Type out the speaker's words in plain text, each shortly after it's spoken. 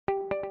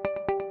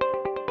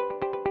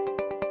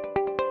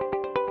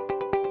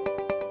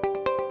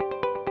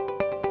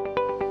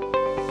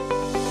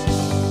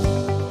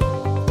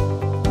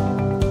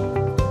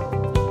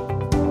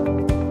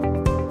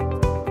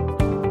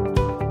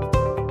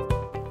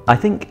I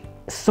think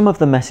some of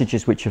the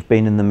messages which have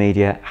been in the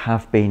media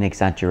have been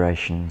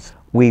exaggerations.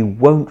 We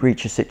won't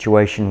reach a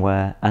situation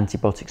where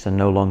antibiotics are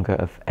no longer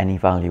of any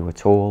value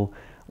at all.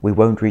 We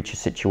won't reach a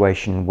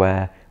situation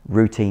where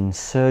routine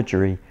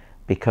surgery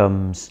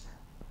becomes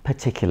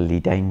particularly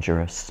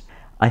dangerous.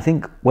 I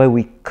think where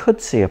we could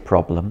see a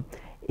problem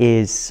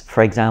is,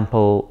 for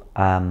example,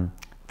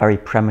 very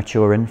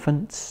premature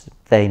infants.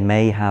 They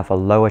may have a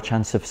lower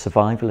chance of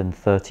survival in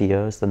 30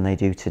 years than they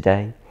do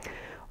today.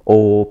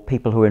 Or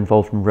people who are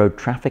involved in road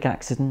traffic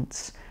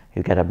accidents,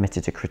 who get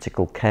admitted to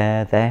critical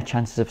care, their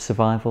chances of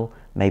survival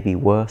may be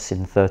worse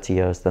in 30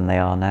 years than they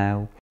are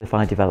now. If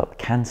I develop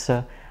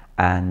cancer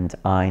and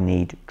I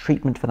need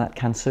treatment for that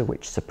cancer,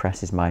 which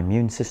suppresses my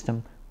immune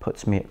system,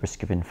 puts me at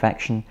risk of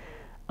infection,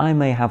 I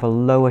may have a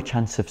lower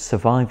chance of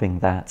surviving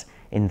that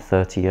in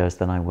 30 years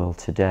than I will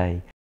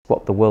today.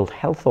 What the World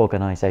Health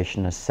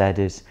Organization has said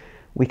is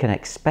we can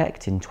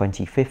expect in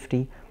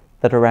 2050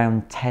 that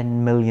around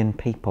 10 million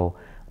people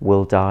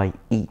will die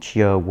each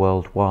year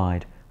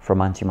worldwide from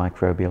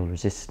antimicrobial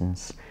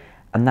resistance.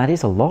 And that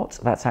is a lot.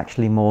 That's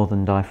actually more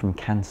than die from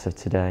cancer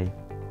today.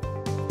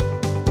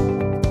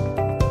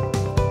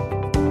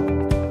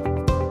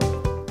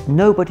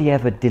 Nobody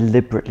ever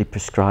deliberately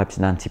prescribes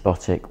an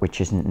antibiotic which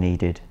isn't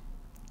needed.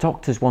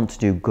 Doctors want to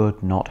do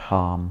good, not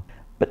harm.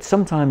 But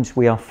sometimes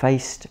we are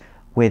faced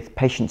with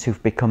patients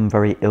who've become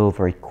very ill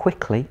very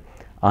quickly,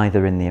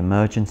 either in the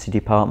emergency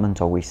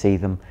department or we see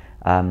them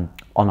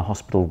on a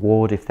hospital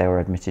ward if they were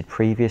admitted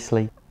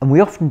previously. And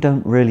we often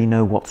don't really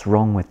know what's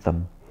wrong with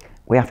them.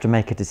 We have to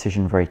make a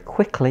decision very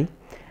quickly,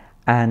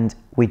 and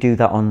we do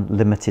that on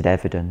limited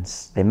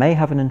evidence. They may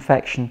have an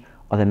infection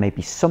or there may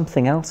be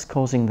something else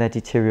causing their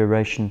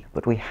deterioration,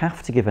 but we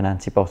have to give an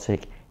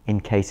antibiotic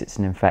in case it's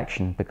an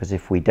infection, because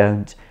if we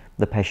don't,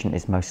 the patient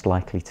is most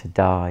likely to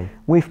die.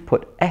 We've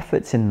put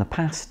efforts in the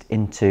past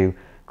into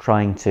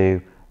trying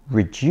to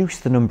reduce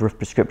the number of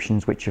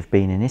prescriptions which have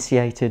been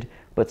initiated,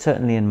 but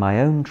certainly in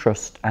my own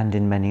trust and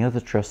in many other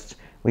trusts,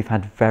 we've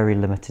had very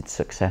limited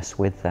success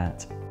with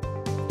that.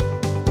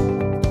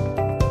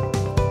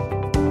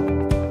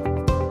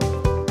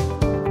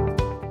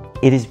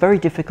 It is very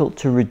difficult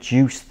to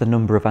reduce the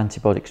number of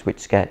antibiotics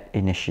which get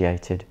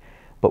initiated,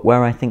 but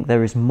where I think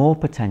there is more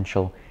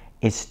potential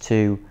is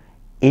to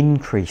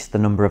increase the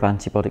number of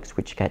antibiotics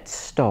which get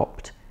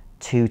stopped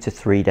 2 to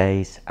 3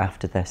 days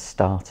after they're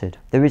started.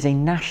 There is a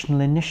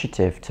national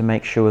initiative to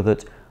make sure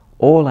that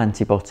all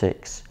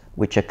antibiotics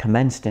which are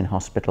commenced in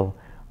hospital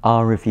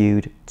are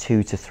reviewed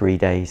 2 to 3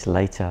 days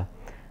later.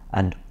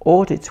 And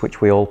audits which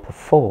we all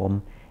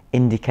perform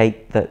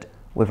indicate that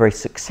we're very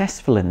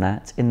successful in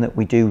that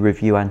we do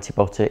review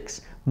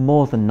antibiotics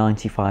more than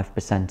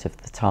 95% of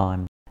the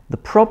time. The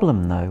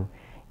problem though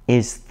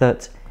is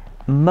that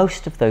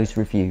most of those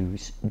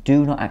reviews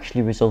do not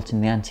actually result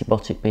in the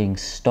antibiotic being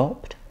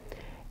stopped.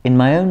 In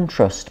my own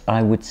trust,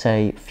 I would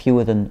say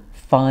fewer than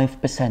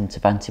 5%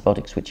 of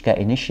antibiotics which get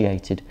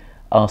initiated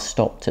are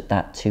stopped at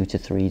that 2 to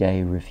 3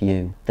 day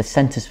review. The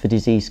Centers for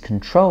Disease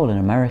Control in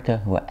America,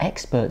 who are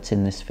experts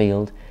in this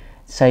field,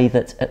 say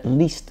that at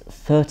least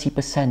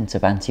 30%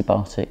 of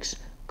antibiotics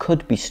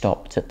could be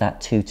stopped at that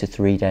 2 to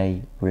 3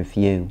 day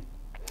review.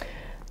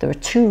 There are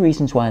two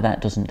reasons why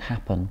that doesn't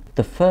happen.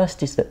 The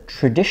first is that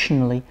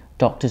traditionally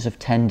doctors have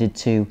tended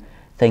to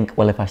think,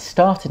 well, if I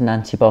started an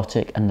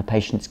antibiotic and the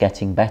patient's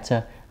getting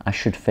better, I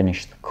should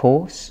finish the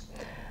course.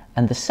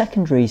 And the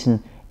second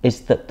reason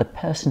is that the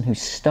person who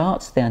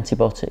starts the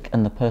antibiotic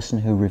and the person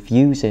who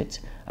reviews it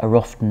are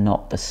often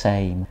not the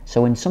same.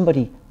 So when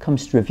somebody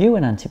comes to review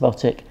an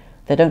antibiotic,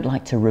 they don't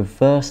like to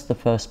reverse the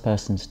first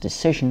person's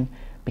decision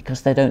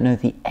because they don't know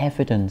the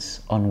evidence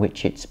on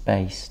which it's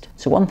based.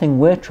 So one thing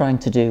we're trying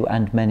to do,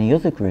 and many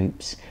other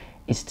groups,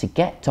 is to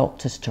get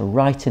doctors to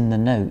write in the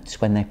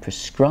notes when they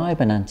prescribe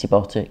an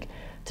antibiotic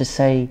to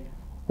say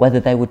whether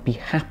they would be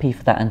happy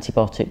for that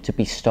antibiotic to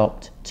be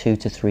stopped 2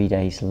 to 3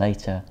 days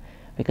later.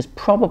 Because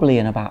probably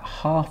in about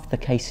half the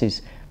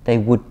cases they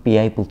would be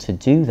able to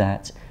do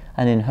that,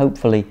 and in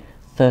hopefully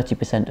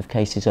 30% of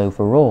cases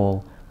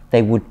overall,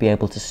 they would be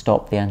able to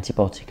stop the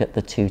antibiotic at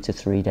the 2 to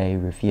 3 day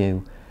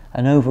review.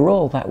 And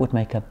overall, that would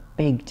make a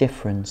big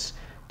difference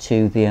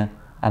to the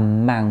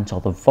amount or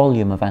the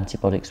volume of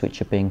antibiotics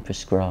which are being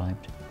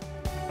prescribed.